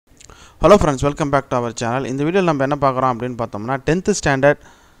Hello friends, welcome back to our channel. In the video நம்ம என்ன பார்க்கறோம் அப்படினு பார்த்தோம்னா 10th standard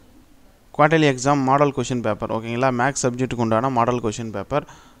quarterly exam model question paper ஓகேங்களா மேக்ஸ் சப்ஜெக்ட்டுக்கு உண்டான மாடல் question paper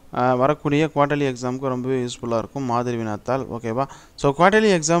வரக்கூடிய quarterly examக்கு ரொம்ப யூஸ்புல்லா இருக்கும் மாதிரி வினாத்தாள் ஓகேவா சோ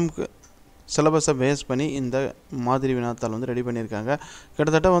quarterly examக்கு சிலபஸை பேஸ் பண்ணி இந்த மாதிரி வினாத்தாள் வந்து ரெடி பண்ணிருக்காங்க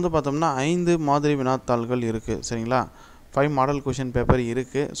கிட்டத்தட்ட வந்து பார்த்தோம்னா 5 மாதிரி வினாத்தாள்கள் இருக்கு சரிங்களா 5 மாடல் question paper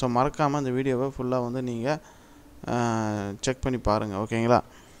இருக்கு சோ மறக்காம இந்த வீடியோவை ஃபுல்லா வந்து நீங்க செக் பண்ணி பாருங்க ஓகேங்களா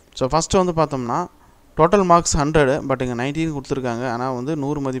So first வந்து பார்த்தோம்னா total marks 100 பட் இங்க 19 கொடுத்திருக்காங்க ஆனா வந்து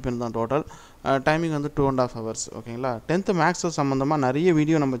 100 மதிப்பெண் தான் டோட்டல் டைமிங் வந்து 2.5 hours ஓகேங்களா 10th மேக்ஸ் சம்பந்தமா நிறைய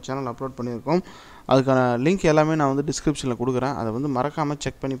வீடியோ நம்ம சேனல் அப்லோட் பண்ணியிருக்கோம் அதுக்கான லிங்க் எல்லாமே நான் வந்து டிஸ்கிரிப்ஷன்ல கொடுக்கிறேன் அதை வந்து மறக்காம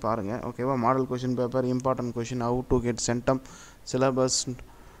செக் பண்ணி பாருங்க ஓகேவா model question paper important question how to get centum syllabus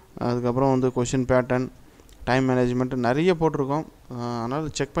அதுக்கு அப்புறம் வந்து क्वेश्चन பேட்டர்ன் டைம் மேனேஜ்மென்ட் நிறைய போட்டுருக்கோம் அதனால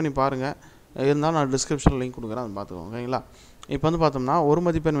செக் பண்ணி பாருங்க இருந்தாலும் நான் டிஸ்கிரிப்ஷன்ல லிங்க் கொடுக்கிறேன் அதை பாத்துக்கோங்க ஓகேங்களா இப்போ வந்து பார்த்தோம்னா ஒரு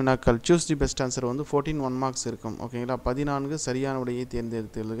மதிப்பெண் வினாக்கள் choose the best answer வந்து 14 1 marks இருக்கும் ஓகேங்களா 14 சரியான விடையை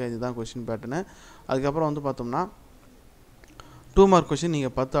தேர்ந்தெடுத்து எழுதுக இதுதான் क्वेश्चन பேட்டர்ன் அதுக்கு அப்புறம் வந்து பார்த்தோம்னா 2 mark क्वेश्चन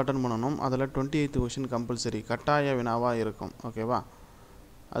நீங்க 10 அட்டெண்ட் பண்ணனும் அதுல 28th क्वेश्चन கம்பல்சரி கட்டாய வினாவா இருக்கும் ஓகேவா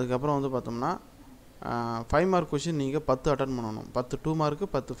அதுக்கு அப்புறம் வந்து பார்த்தோம்னா 5 mark क्वेश्चन நீங்க 10 அட்டெண்ட் பண்ணனும் 10 2 mark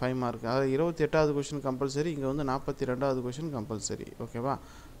 10 5 mark அதாவது 28வது क्वेश्चन கம்பல்சரி இங்க வந்து 42வது क्वेश्चन கம்பல்சரி ஓகேவா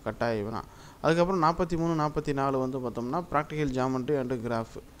கட்டாய வினா அதுக்கு அப்புறம் 43 44 வந்து பார்த்தோம்னா பிராக்டிகல் ஜியோமெட்ரி அண்ட்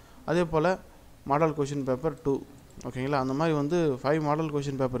கிராஃப் அதே போல மாடல் क्वेश्चन பேப்பர் 2 ஓகேங்களா அந்த மாதிரி வந்து 5 மாடல்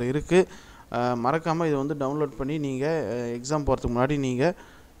क्वेश्चन பேப்பர் இருக்கு மறக்காம இத வந்து டவுன்லோட் பண்ணி நீங்க எக்ஸாம் போறதுக்கு முன்னாடி நீங்க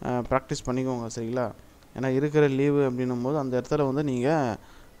பிராக்டீஸ் பண்ணிக்கோங்க சரிங்களா ஏனா இருக்கிற லீவ் அப்படினும்போது அந்த இடத்துல வந்து நீங்க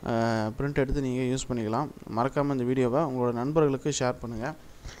பிரிண்ட் எடுத்து நீங்க யூஸ் பண்ணிக்கலாம் மறக்காம இந்த வீடியோவை உங்களோட நண்பர்களுக்கு ஷேர் பண்ணுங்க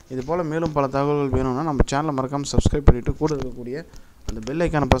இது போல மேலும் பல தகவல்கள் வேணும்னா நம்ம சேனலை மறக்காம Subscribe பண்ணிட்டு கூட இருக்கக்கூடிய அந்த பெல்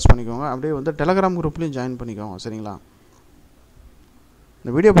ஐகானை பிரஸ் பண்ணிக்கோங்க அப்படியே வந்து Telegram குரூப்லயும் ஜாயின் பண்ணிக்கோங்க சரிங்களா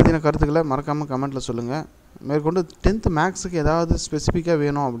இந்த வீடியோ பத்தின கருத்துக்களை மறக்காம கமெண்ட்ல சொல்லுங்க மேற்கொண்டு 10th மேக்ஸ்க்கு ஏதாவது ஸ்பெசிஃபிக்கா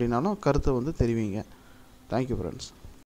வேணும் அப்படினாலும் கருத்து வந்து தெரிவிங்க Thank you friends